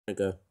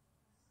Go.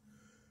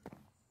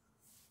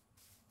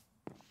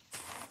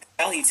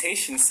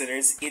 Salutations,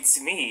 sinners. It's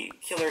me,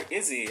 Killer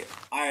Izzy.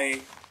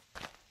 I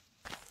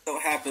so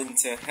happen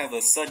to have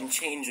a sudden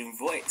change in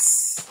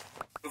voice.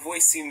 The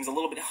voice seems a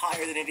little bit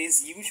higher than it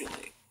is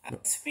usually.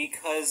 That's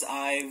because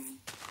I've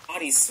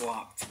body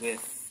swapped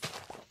with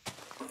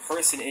a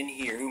person in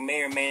here who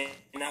may or may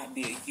not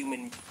be a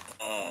human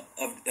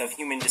of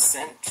human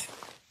descent.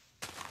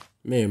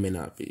 May or may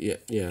not be.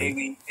 Yeah.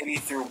 Maybe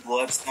through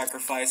blood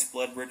sacrifice,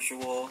 blood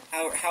ritual.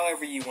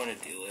 However you want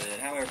to do it.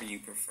 However you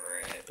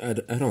prefer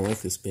it. I don't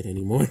like this bit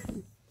anymore.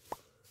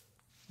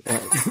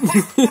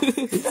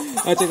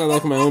 I think I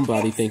like my own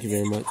body. Thank you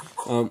very much.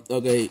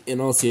 Okay,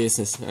 in all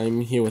seriousness,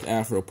 I'm here with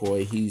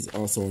Afropoi. He's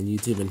also on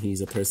YouTube, and he's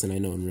a person I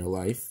know in real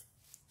life.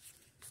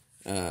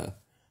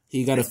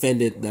 He got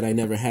offended that I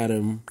never had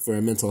him for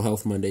a Mental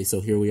Health Monday,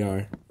 so here we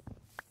are.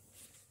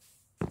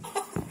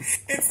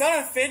 It's not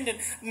offended.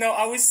 No,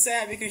 I was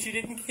sad because you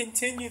didn't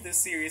continue the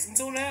series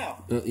until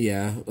now.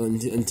 Yeah,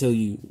 until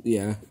you,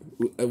 yeah.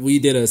 We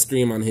did a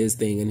stream on his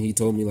thing, and he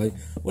told me, like,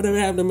 whatever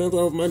happened to Mental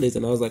Health Mondays?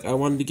 And I was like, I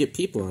wanted to get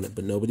people on it,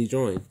 but nobody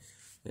joined.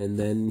 And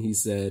then he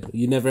said,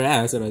 you never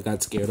asked, and I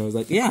got scared. I was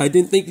like, yeah, I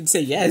didn't think you'd say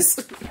yes.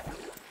 You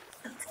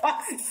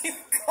got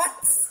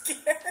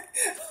scared?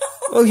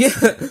 Oh,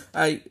 yeah.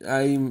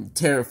 I'm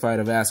terrified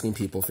of asking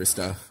people for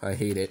stuff. I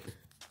hate it.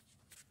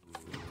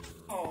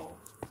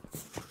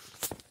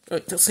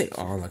 Don't say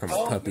 "oh" like I'm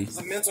a puppy. It's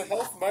a Mental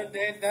Health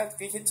Monday, that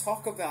we can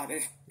talk about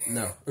it.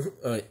 No.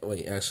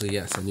 Wait, actually,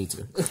 yes, I need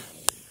to.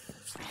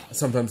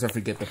 Sometimes I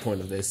forget the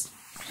point of this.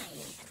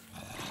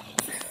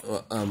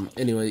 Well,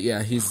 anyway,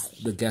 yeah, he's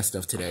the guest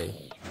of today.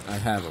 I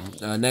have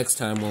him. Next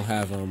time we'll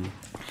have him,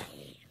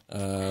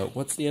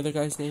 what's the other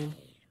guy's name?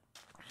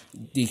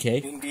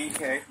 DK?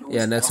 DK.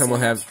 Yeah, next time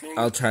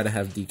I'll try to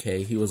have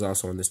DK. He was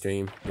also on the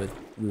stream, but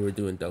we were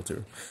doing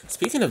Deltarune.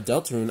 Speaking of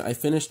Deltarune, I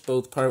finished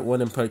both Part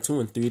 1 and Part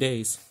 2 in 3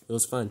 days. It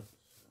was fun.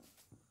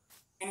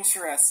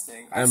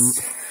 Interesting.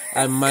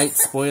 I might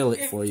spoil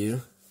it for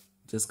you,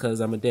 just because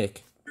I'm a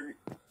dick.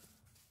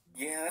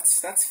 Yeah,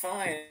 that's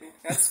fine.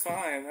 That's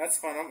fine. That's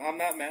fine. I'm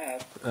not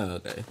mad. Oh,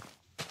 okay.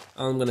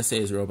 All I'm gonna say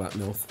is Robot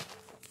MILF.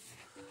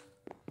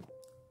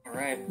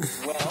 Alright,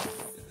 well,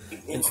 we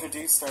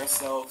introduced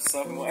ourselves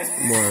somewhat.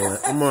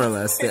 More or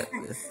less. I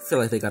feel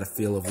like they got a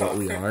feel of what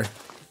we are.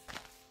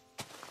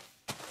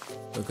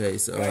 Okay,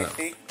 so I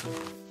think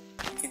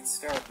we can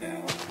start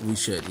now. We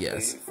should,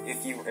 yes.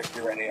 If you're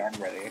ready, I'm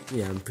ready.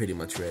 Yeah, I'm pretty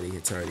much ready.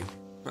 It's already...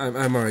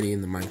 I'm already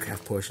in the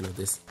Minecraft portion of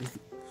this.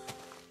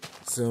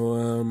 So,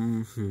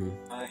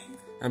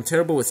 I'm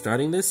terrible with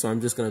starting this, so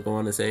I'm just gonna go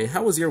on and say,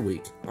 how was your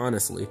week,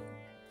 honestly?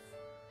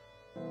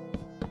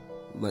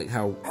 Like,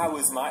 how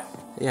was my...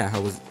 Yeah, how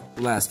was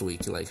last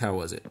week? Like, how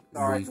was it?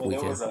 Sorry, well,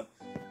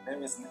 there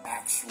was an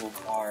actual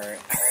car.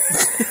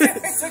 There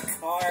was a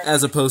car.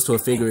 As opposed to a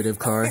figurative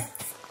car.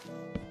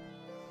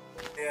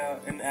 Yeah,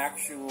 an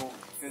actual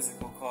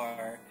physical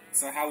car.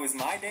 So how was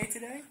my day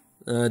today?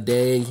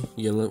 Day,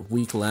 your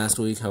week last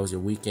week, how was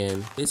your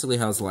weekend? Basically,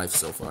 how's life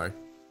so far?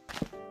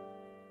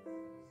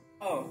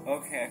 Oh,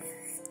 okay.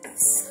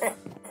 So,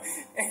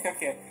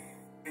 okay,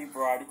 pretty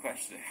broad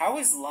question. How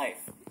is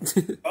life?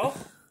 Oh,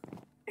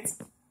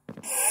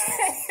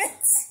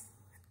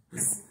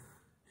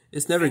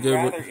 it's never good.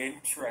 Rather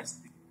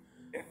interesting.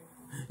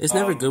 It's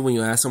never good when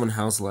you ask someone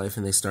how's life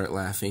and they start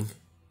laughing.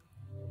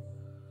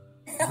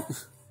 How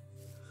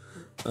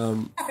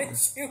did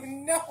you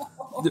know?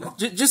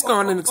 Just go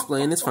on and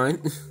explain. It's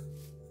fine.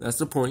 That's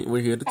the point.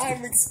 We're here to.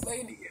 I'm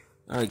explaining it.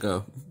 All right,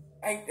 go.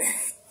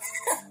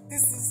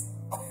 This is.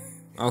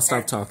 I'll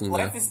stop talking now.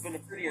 Life has been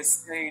pretty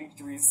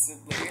estranged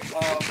recently.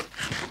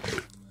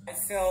 I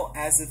felt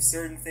as if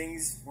certain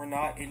things were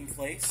not in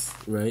place.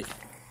 Right.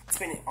 It's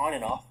been on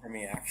and off for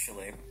me,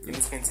 actually.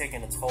 It's been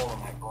taking a toll on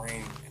my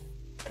brain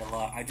and a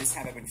lot. I just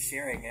haven't been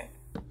sharing it.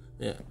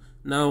 Yeah.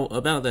 Now,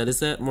 about that, is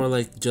that more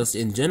like just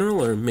in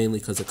general or mainly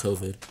because of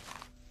COVID?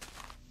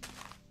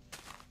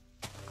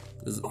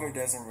 COVID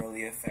doesn't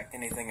really affect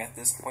anything at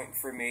this point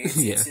for me.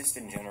 It's just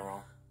in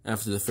general.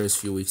 After the first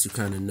few weeks, you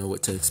kind of know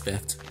what to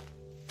expect.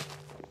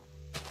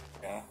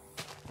 Yeah.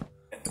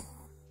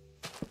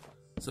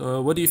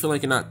 So, what do you feel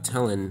like you're not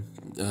telling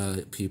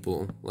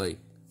people? Like,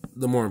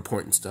 the more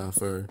important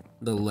stuff or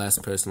the less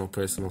personal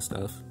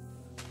stuff?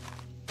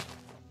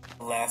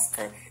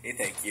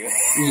 Thank you.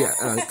 Yeah,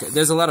 okay.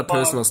 There's a lot of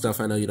personal stuff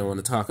I know you don't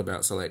want to talk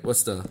about, so, like,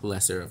 what's the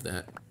lesser of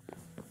that?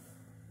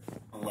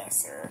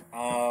 Lesser?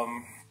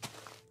 Well,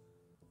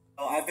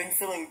 I've been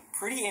feeling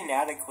pretty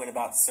inadequate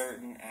about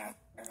certain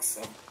aspects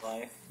of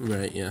life.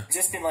 Right, yeah.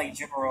 Just in, like,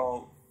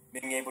 general,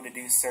 being able to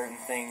do certain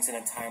things in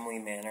a timely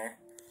manner.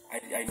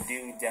 I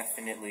do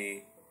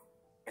definitely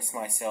miss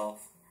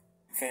myself.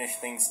 Finish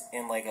things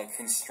in, like, a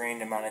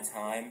constrained amount of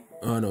time.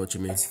 Oh, I know what you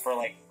mean. That's for,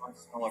 like,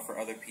 personal or for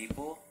other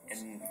people.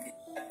 And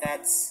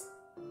that's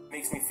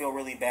makes me feel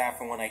really bad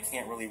for when I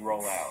can't really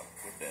roll out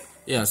with it.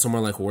 Yeah, so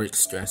more like work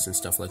stress and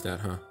stuff like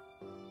that, huh?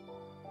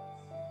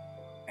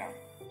 Yeah.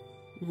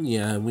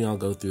 Yeah, we all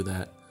go through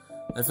that.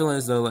 I feel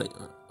as though, like,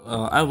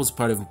 I was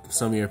part of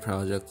some of your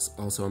projects.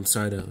 Also, I'm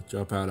sorry to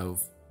drop out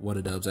of What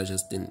a Dubs. I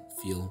just didn't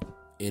feel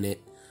in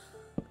it.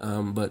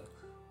 But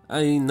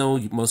I know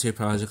most of your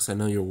projects. I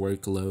know your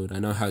workload. I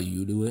know how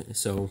you do it.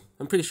 So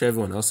I'm pretty sure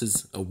everyone else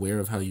is aware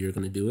of how you're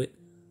gonna do it.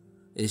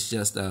 It's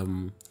just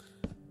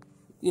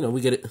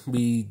we get it.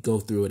 We go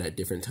through it at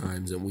different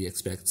times, and we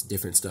expect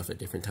different stuff at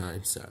different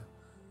times. So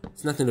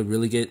it's nothing to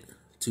really get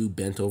too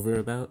bent over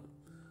about.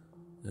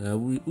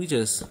 We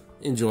just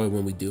enjoy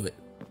when we do it.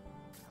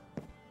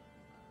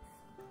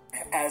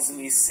 As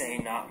we say,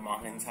 not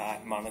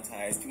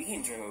monetized, we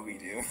enjoy what we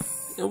do.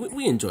 Yeah,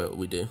 we enjoy what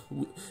we do.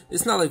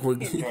 It's not like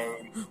We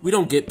we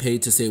don't get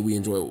paid to say we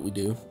enjoy what we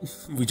do.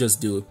 We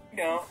just do it.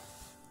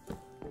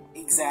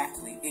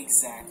 Exactly.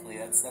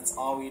 That's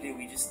all we do.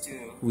 We just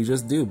do. We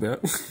just do, bro.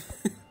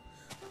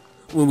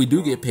 When we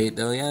do get paid,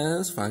 though, yeah,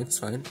 it's fine. It's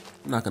fine.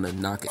 I'm not gonna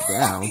knock it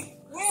down.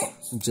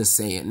 I'm just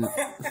saying.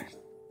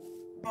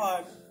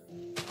 God.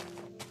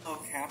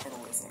 Oh,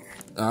 capitalism.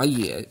 Oh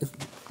yeah.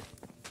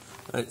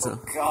 Alright, so.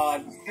 Oh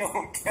God,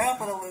 no,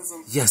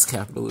 capitalism. Yes,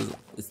 capitalism.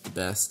 It's the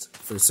best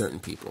for certain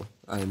people.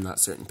 I am not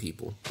certain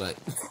people, but.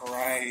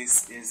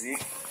 Christ, Izzy.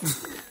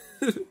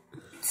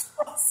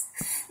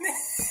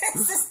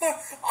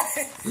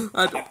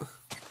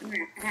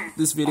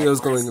 This video is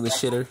going in the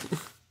shitter.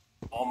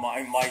 All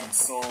my mind,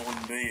 soul,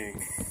 and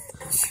being.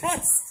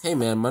 Just. Hey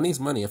man, money's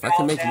money. If I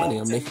can make money,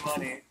 I'm making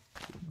money.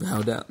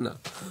 Bow down. No.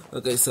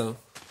 Okay, so.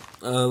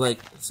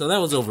 So that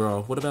was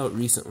overall. What about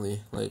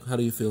recently? Like, how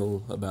do you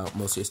feel about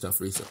most of your stuff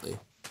recently?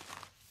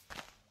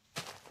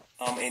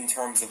 In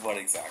terms of what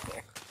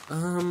exactly?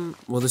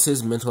 Well, this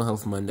is Mental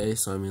Health Monday,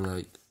 so I mean,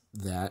 like,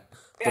 that.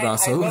 Yeah, but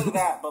also... I know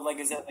that, but, like,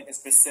 is that, like, a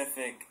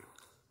specific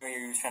area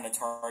you're trying to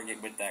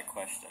target with that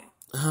question?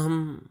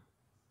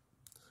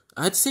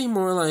 I'd say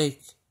more like,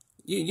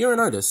 you're an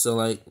artist, so,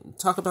 like,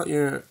 talk about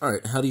your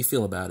art. How do you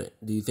feel about it?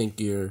 Do you think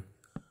you're...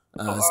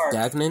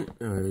 stagnant,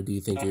 or do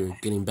you think you're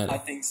getting better? I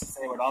think so.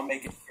 Say what. I'll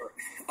make it short.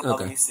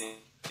 Okay. Let me see.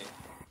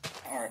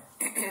 All right.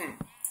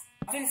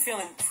 I've been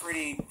feeling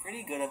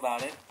pretty good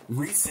about it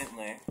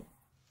recently.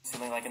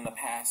 Something like in the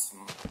past.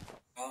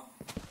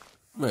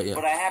 Right. Yeah.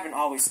 But I haven't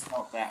always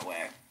felt that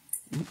way.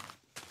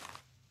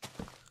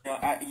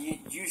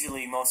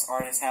 Usually most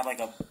artists have like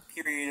a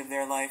period of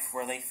their life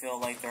where they feel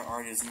like their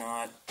art is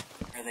not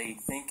where they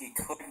think it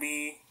could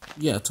be.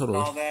 Yeah, totally.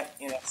 And all that.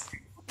 It's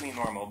completely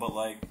normal, but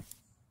like.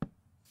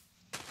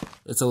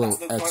 It's a little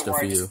extra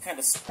for you. I just kind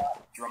of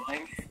stopped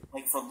drawing,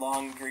 like, for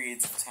long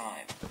periods of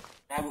time.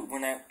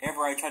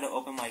 Whenever I try to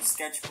open my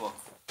sketchbook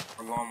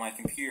or go on my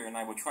computer and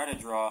I would try to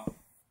draw, I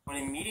would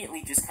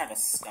immediately just kind of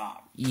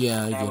stop.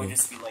 Yeah, I would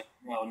just be like,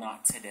 no,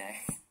 not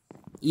today.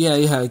 Yeah,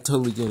 I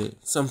totally get it.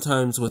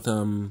 Sometimes with,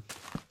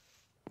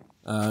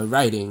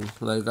 writing,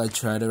 like, I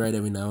try to write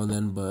every now and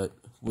then, but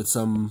with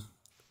some,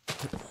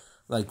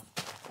 like...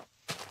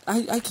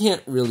 I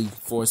can't really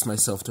force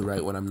myself to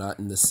write when I'm not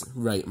in this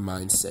right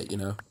mindset, you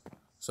know?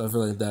 So I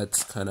feel like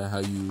that's kind of how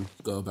you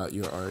go about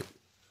your art.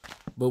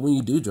 But when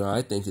you do draw,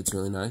 I think it's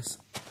really nice.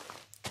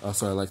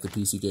 Also, I like the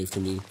piece you gave to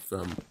me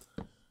from,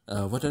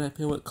 what did I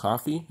pay with?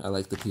 Coffee? I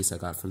like the piece I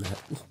got from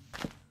that.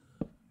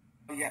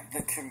 Oh yeah,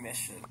 the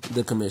commission.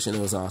 The commission,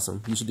 it was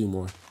awesome. You should do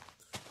more.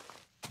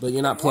 But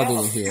you're not plugging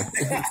it here.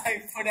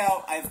 I put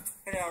out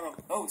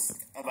a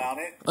post about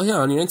it. Oh yeah,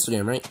 on your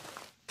Instagram, right?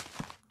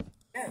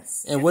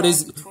 Yes. And what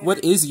is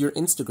your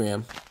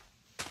Instagram?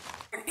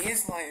 What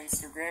is my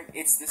Instagram?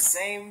 It's the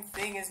same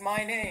thing as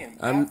my name,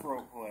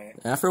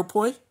 Afropoi.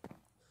 Afropoi?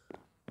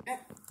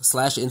 Yep.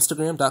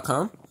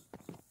 /Instagram.com?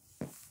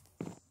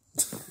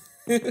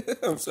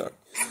 I'm sorry.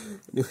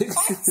 I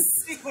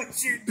see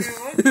what you're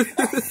doing.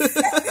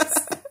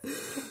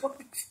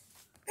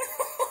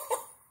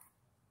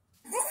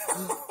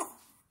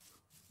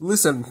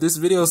 Listen, this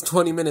video is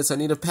 20 minutes. I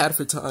need a pad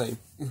for time.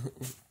 We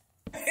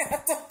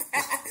have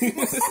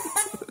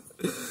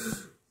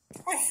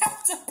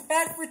to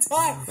pad for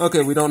time.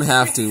 Okay, we don't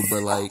have to,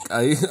 but like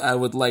I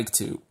would like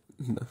to.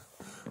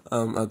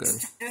 Okay.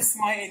 Just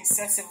my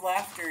incessant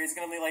laughter is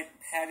gonna be like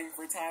padding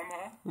for time,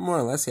 huh? More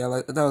or less, yeah.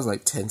 Like that was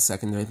like 10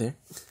 seconds right there.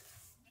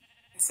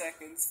 10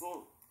 seconds.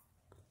 Well,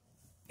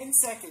 10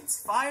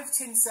 seconds.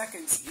 10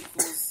 seconds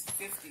equals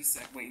 50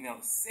 seconds. Wait,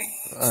 no.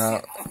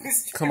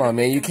 Come on,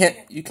 man. You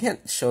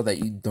can't show that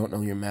you don't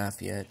know your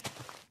math yet.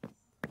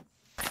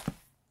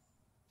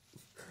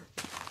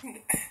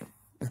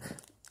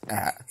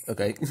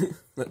 Okay.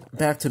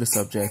 Back to the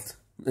subject.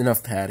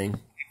 Enough padding.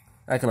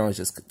 I can always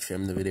just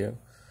trim the video.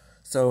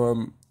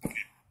 So,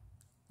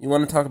 you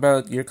want to talk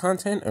about your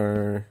content,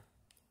 or?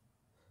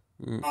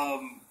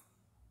 I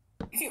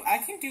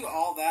can do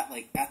all that,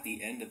 like, at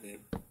the end of it.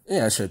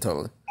 Yeah, sure,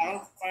 totally. I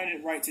don't find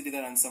it right to do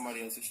that on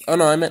somebody else's channel. Oh,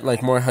 no, I meant,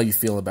 like, more how you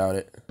feel about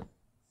it.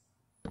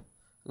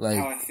 Like,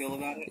 how I feel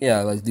about it?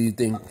 Yeah, like, do you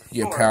think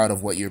you're proud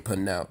of what you're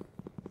putting out?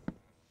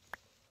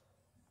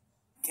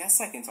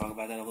 Guess I can talk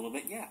about that a little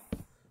bit, yeah.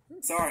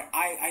 Sorry,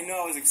 I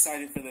know I was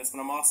excited for this, but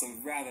I'm also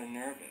rather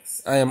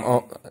nervous. I'm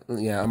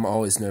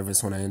always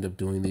nervous when I end up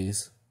doing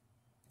these.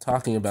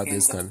 Talking about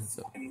this kind of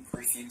stuff.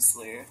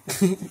 Profusely.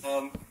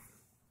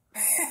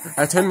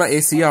 I turned my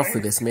AC off for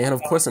this, man.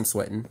 Of course I'm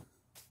sweating.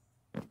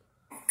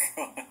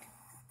 God.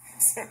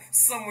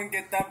 Someone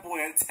get that boy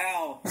a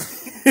towel.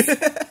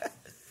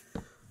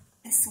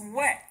 He's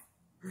wet.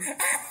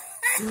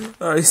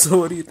 Alright, so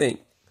what do you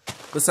think?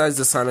 Besides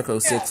the Sonic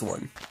 06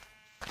 one.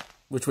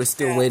 Which we're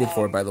still waiting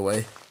for, by the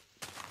way.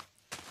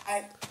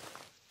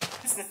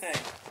 Here's the thing.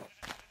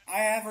 I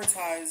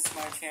advertise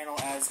my channel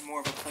as more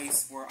of a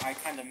place where I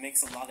kind of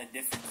mix a lot of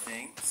different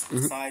things.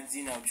 Besides,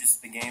 you know,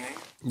 just the gaming.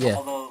 Yeah.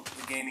 Although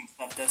the gaming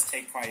stuff does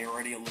take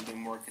priority a little bit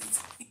more because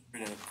it's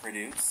easier to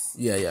produce.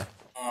 Yeah, yeah.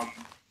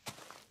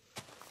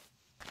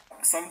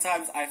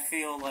 Sometimes I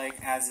feel like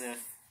as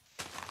if,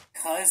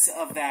 because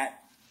of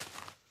that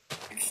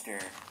mixture,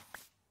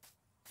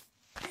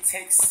 it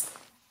takes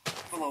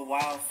people a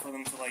while for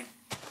them to, like,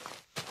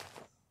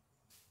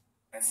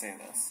 I say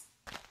this.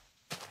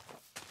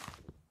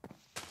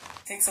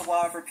 It takes a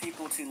while for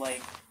people to,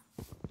 like,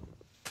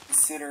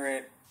 consider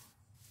it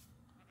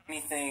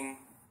anything,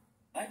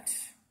 what?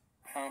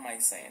 How am I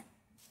saying?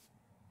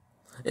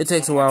 It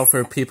takes a while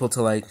for people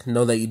to, like,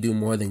 know that you do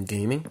more than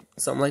gaming?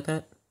 Something like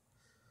that?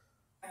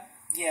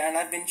 Yeah, and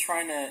I've been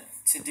trying to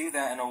do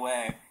that in a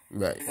way.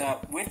 Right.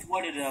 With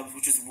What It Is,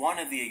 which is one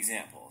of the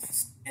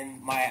examples,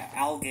 and my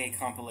Algae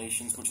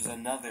compilations, which is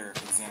another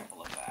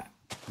example of that.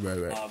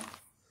 Right.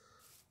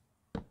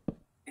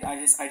 I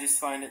just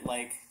find it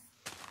like,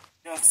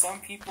 you know, some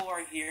people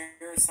are here,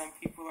 some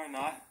people are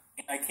not.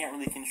 And I can't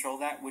really control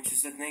that, which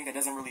is the thing that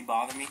doesn't really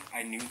bother me.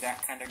 I knew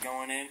that kind of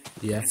going in.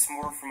 Yeah. It's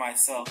more for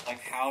myself.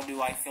 Like, how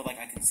do I feel like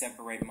I can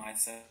separate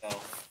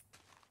myself?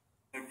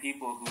 There are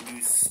people who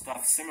do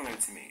stuff similar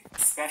to me,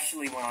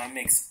 especially when I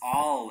mix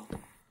all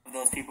of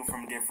those people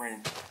from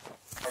different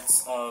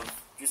parts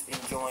of just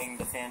enjoying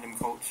the fandom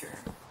culture.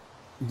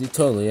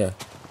 Totally, yeah.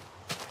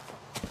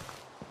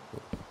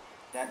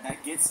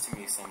 That gets to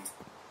me sometimes.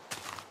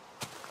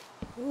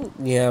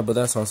 Yeah, but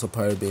that's also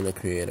part of being a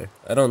creator.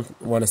 I don't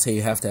want to say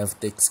you have to have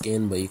thick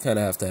skin, but you kind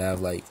of have to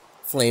have, like,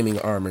 flaming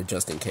armor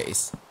just in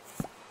case.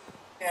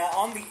 Yeah,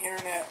 on the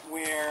internet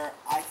where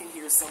I can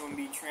hear someone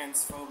be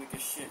transphobic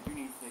as shit, you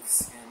need thick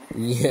skin.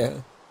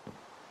 Yeah.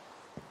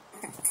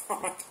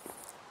 God.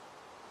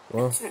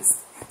 Well.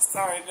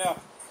 Sorry, no.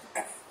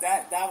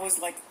 That was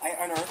like, I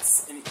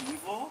unearthed an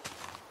evil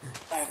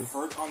I've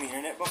heard on the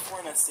internet before,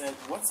 and I said,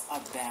 what's a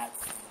bad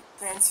thing?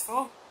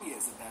 Transphobia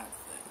is a bad thing.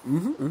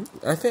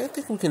 I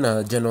think we can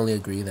generally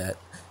agree that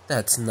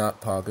that's not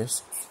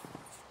poggers.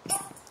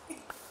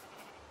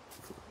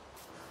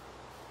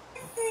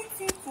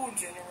 People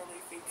generally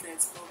think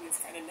transphobia is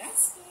kind of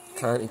nasty.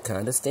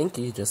 Kind of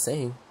stinky, just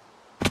saying.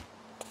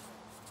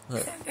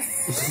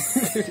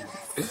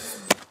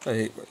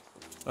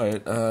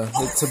 Alright,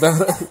 it's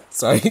about,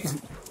 sorry,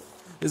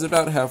 it's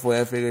about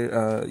halfway. I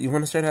figured, you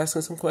want to start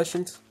asking some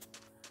questions?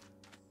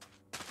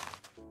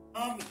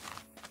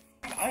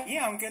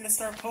 Yeah, I'm gonna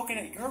start poking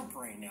at your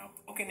brain now.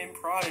 Poking and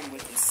prodding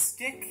with a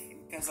stick,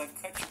 because I've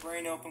cut your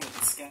brain open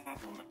with a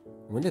scalpel.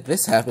 When did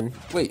this happen?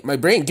 Wait, my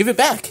brain, give it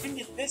back! When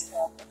did this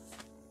happen?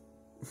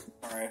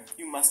 Alright,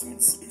 you must have been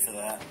asleep for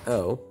that.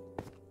 Oh.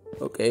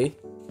 Okay.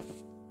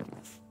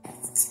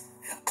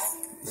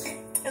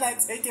 Can I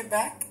take it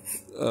back?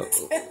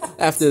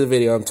 After the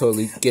video, I'm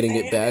totally getting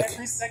it back.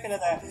 Every second of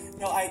that.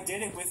 No, I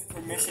did it with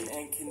permission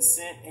and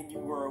consent, and you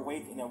were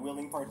awake and a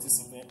willing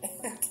participant.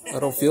 I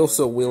don't feel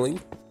so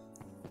willing.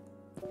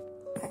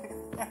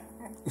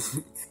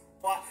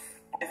 Well,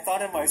 I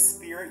thought in my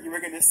spirit you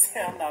were gonna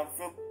say, I'm not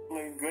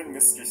feeling good,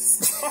 Mr.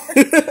 Stark.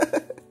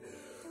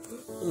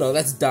 No,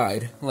 that's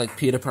died, like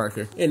Peter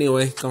Parker.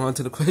 Anyway, go on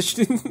to the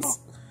questions.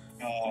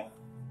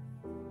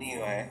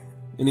 Anyway,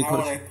 Any how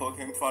would I questions? poke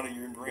and prod at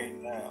your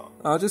brain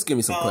now? Just give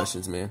me some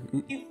questions, man. How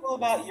do you feel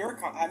about your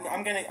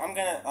I'm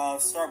gonna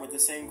start with the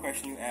same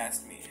question you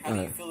asked me. How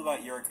do you feel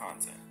about your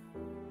content?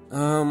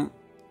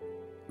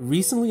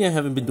 Recently I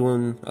haven't been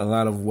doing a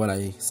lot of what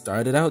I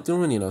started out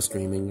doing, you know,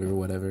 streaming or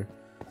whatever.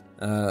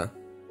 And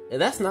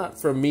that's not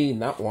for me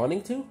not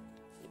wanting to,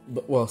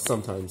 but, well,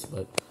 sometimes,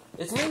 but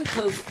it's mainly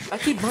because I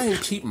keep buying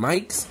cheap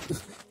mics,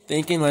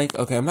 thinking like,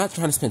 okay, I'm not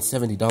trying to spend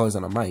 $70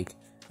 on a mic,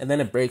 and then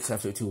it breaks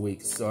after 2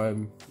 weeks, so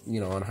I'm, you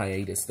know, on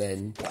hiatus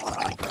then.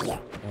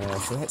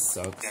 So that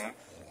sucks.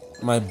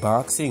 My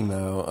boxing,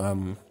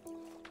 though,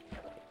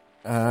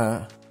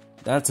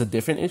 that's a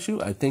different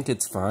issue. I think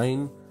it's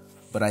fine,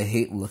 but I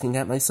hate looking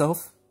at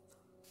myself.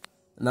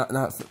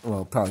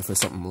 Well, probably for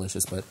something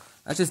malicious, but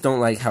I just don't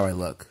like how I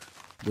look,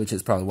 which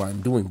is probably why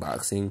I'm doing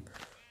boxing,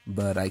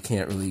 but I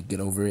can't really get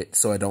over it,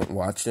 so I don't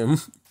watch them.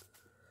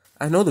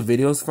 I know the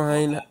video's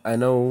fine. I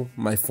know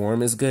my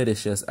form is good.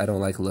 It's just I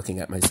don't like looking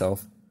at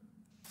myself.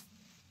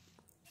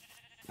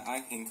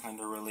 I can kind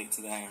of relate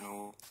to that, you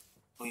know,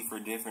 for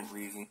different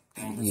reasons.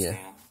 I understand.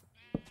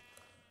 Yeah.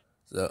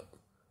 So,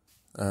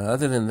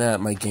 other than that,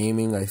 my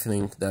gaming, I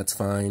think that's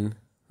fine.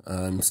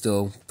 I'm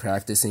still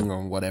practicing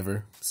on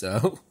whatever,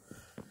 so,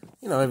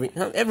 you know,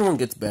 everyone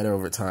gets better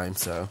over time,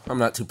 so I'm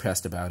not too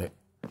pressed about it.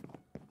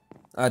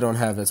 I don't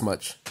have as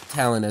much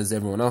talent as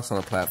everyone else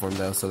on the platform,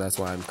 though, so that's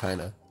why I'm kind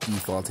of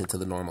defaulting to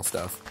the normal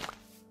stuff.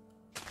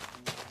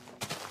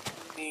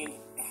 I mean,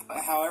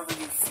 however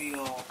you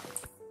feel.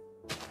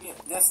 Yeah,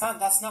 that's not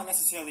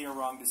necessarily a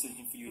wrong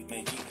decision for you to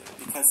make either,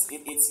 because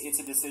it's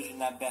a decision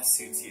that best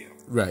suits you.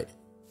 Right.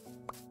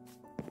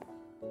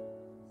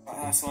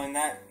 So in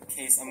that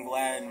case, I'm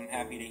glad and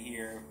happy to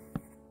hear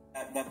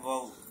that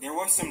well, there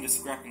were some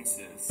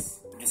discrepancies.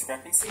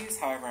 Discrepancies,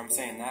 however I'm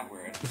saying that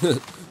word.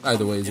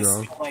 Either way is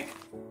wrong. Like,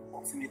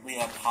 ultimately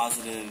a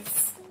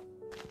positive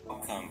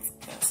outcome from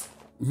this.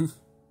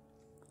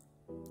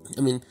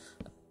 I mean,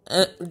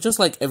 just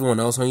like everyone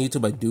else on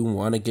YouTube, I do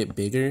want to get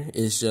bigger.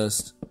 It's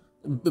just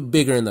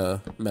bigger in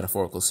the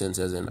metaphorical sense,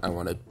 as in I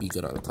want to be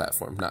good on the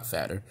platform, not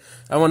fatter.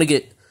 I want to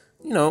get,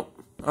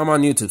 I'm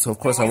on YouTube, so of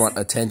course I want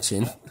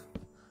attention.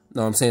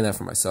 No, I'm saying that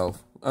for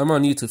myself. I'm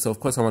on YouTube, so of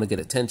course I want to get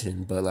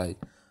attention, but like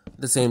at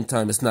the same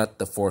time, it's not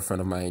the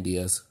forefront of my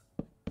ideas.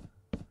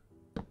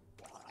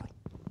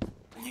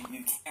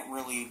 You can't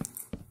really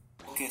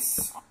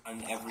focus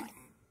on every.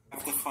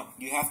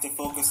 You have to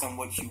focus on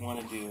what you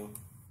want to do.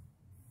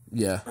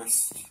 Yeah.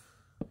 First,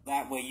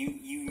 that way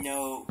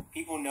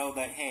people know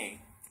that hey,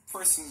 this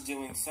person's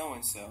doing so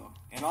and so,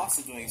 and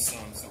also doing so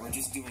and so, or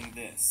just doing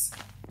this.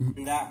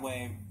 And that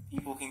way,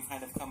 people can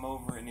kind of come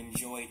over and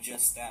enjoy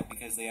just that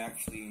because they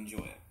actually enjoy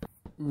it.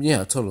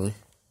 Yeah, totally.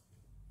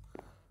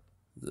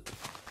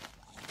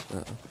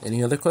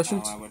 Any other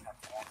questions? I would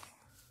have to ask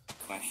a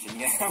question.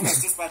 Yeah, I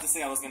was just about to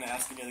say I was going to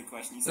ask you another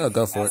question. You said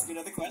go for it. ask me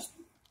another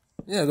question?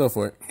 Yeah, go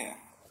for it. Yeah.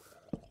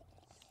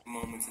 A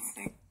moment to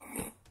think about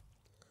me.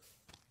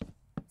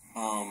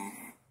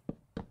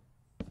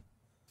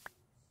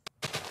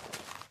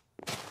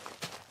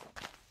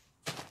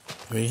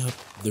 Hurry up.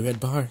 The red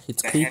bar.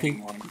 It's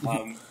creeping.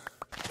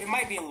 It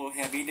might be a little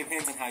heavy. It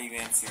depends on how you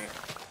answer it.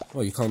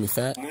 Oh, you calling me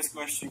fat? This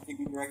question can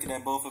be directed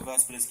at both of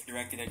us, but it's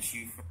directed at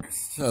you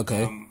first.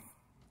 Okay.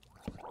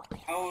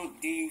 How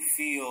do you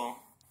feel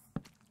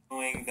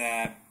knowing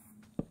that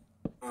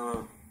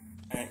you're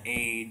at an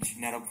age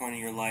and at a point in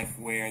your life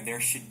where there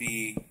should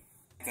be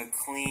like a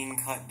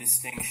clean-cut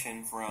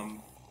distinction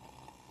from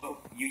what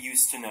you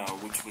used to know,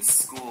 which was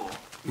school,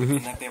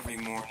 waking up every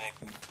morning,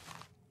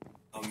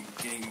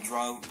 getting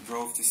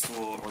drove to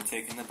school or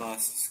taking the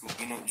bus to school,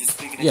 just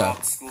thinking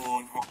about school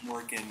and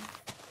homework and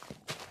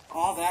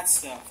all that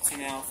stuff, to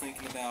now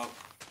thinking about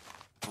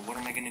what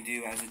am I going to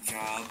do as a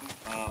job,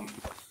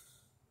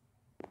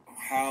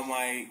 how am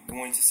I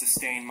going to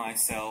sustain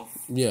myself?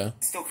 Yeah.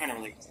 Still kind of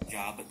related to the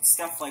job, but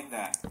stuff like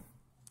that.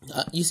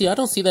 You see, I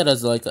don't see that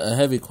as like a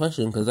heavy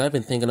question because I've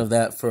been thinking of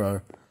that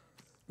for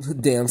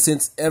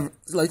since I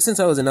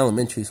was in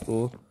elementary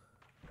school.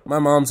 My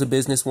mom's a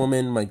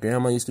businesswoman. My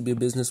grandma used to be a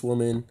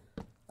businesswoman.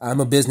 I'm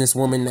a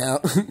businesswoman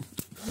now.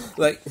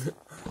 Like,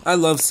 I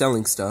love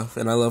selling stuff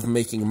and I love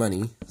making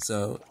money.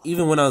 So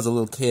even when I was a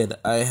little kid,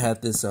 I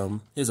had this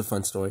here's a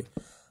fun story.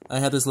 I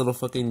had this little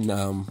fucking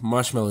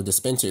marshmallow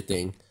dispenser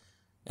thing,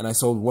 and I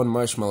sold one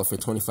marshmallow for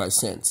 25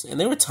 cents. And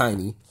they were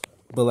tiny,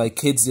 but like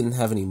kids didn't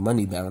have any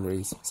money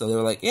boundaries. So they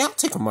were like, yeah, I'll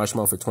take a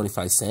marshmallow for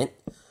 25 cents.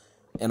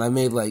 And I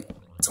made like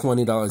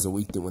 $20 a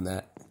week doing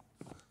that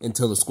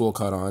until the school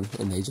caught on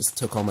and they just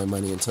took all my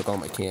money and took all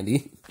my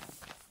candy.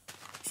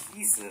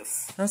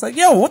 Jesus. I was like,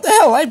 yo, what the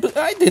hell? I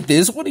did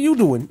this. What are you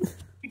doing?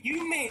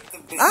 You made the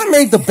business. I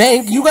made the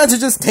bank. You guys are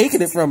just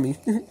taking it from me.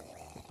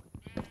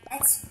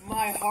 That's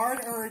my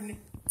hard-earned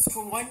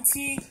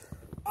 $20.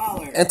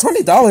 And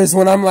 $20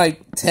 when I'm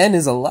like 10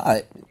 is a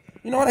lot.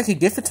 You know what I could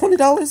get for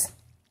 $20?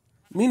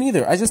 Me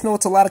neither. I just know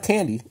it's a lot of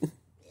candy. Do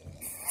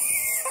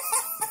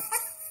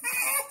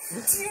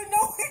you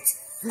know it?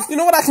 You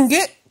know what I can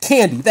get?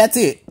 Candy. That's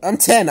it. I'm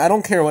 10. I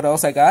don't care what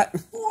else I got.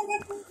 $20?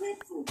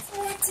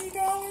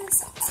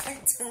 I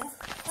don't.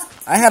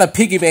 I had a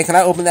piggy bank and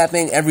I opened that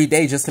thing every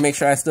day just to make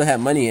sure I still had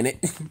money in it.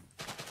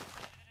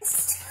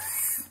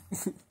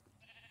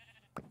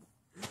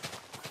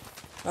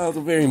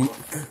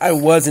 I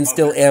was and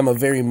still am a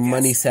very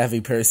money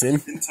savvy person.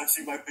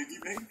 Touching my piggy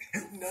bank?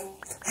 No.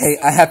 Hey,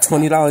 I have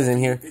 $20 in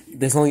here.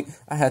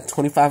 I had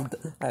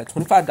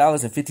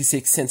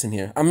 $25.56 in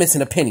here. I'm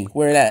missing a penny.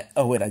 Where that?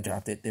 Oh wait, I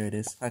dropped it. There it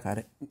is. I got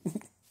it.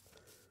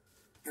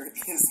 Where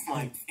is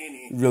my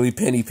penny? Really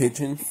penny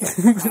pitching.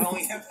 I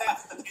only have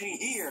half the penny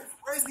here.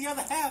 Where's the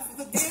other half of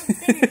the damn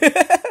penny?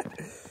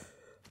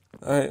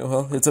 Alright,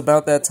 well, it's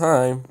about that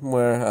time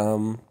where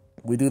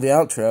we do the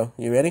outro.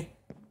 You ready?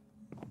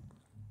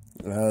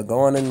 Go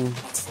on and...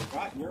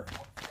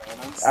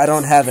 I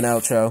don't have an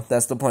outro.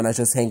 That's the point. I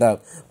just hang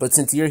up. But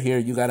since you're here,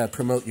 you gotta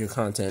promote your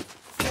content.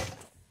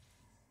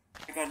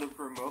 I gotta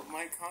promote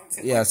my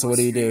content? Yeah, so what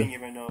do you do?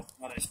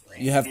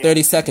 You have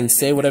 30 seconds.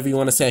 Say whatever you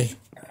want to say.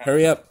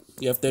 Hurry up.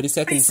 You have 30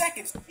 seconds.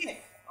 30 seconds. Yeah.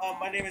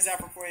 My name is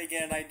Afropoy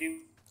again. I do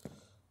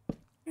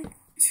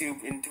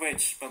YouTube and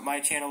Twitch, but my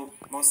channel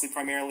mostly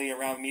primarily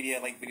around media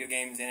like video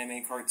games,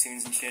 anime,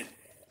 cartoons, and shit.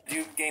 I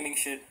do gaming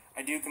shit.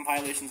 I do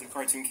compilations of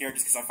cartoon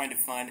characters because I find it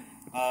fun.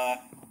 I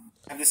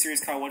have this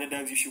series called What A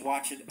Dubs. You should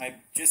watch it. I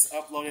just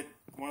uploaded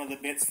one of the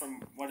bits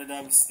from What A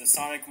Dubs, the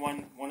Sonic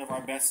one of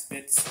our best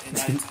bits in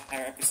that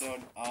entire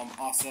episode.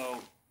 Also,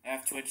 I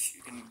have Twitch.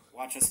 You can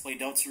watch us play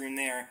Deltarune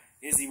there.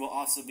 Izzy will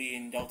also be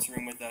in Delta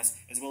Room with us,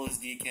 as well as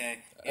DK.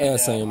 Yeah, And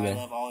same, I man.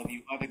 love all of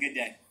you. Have a good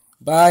day.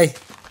 Bye.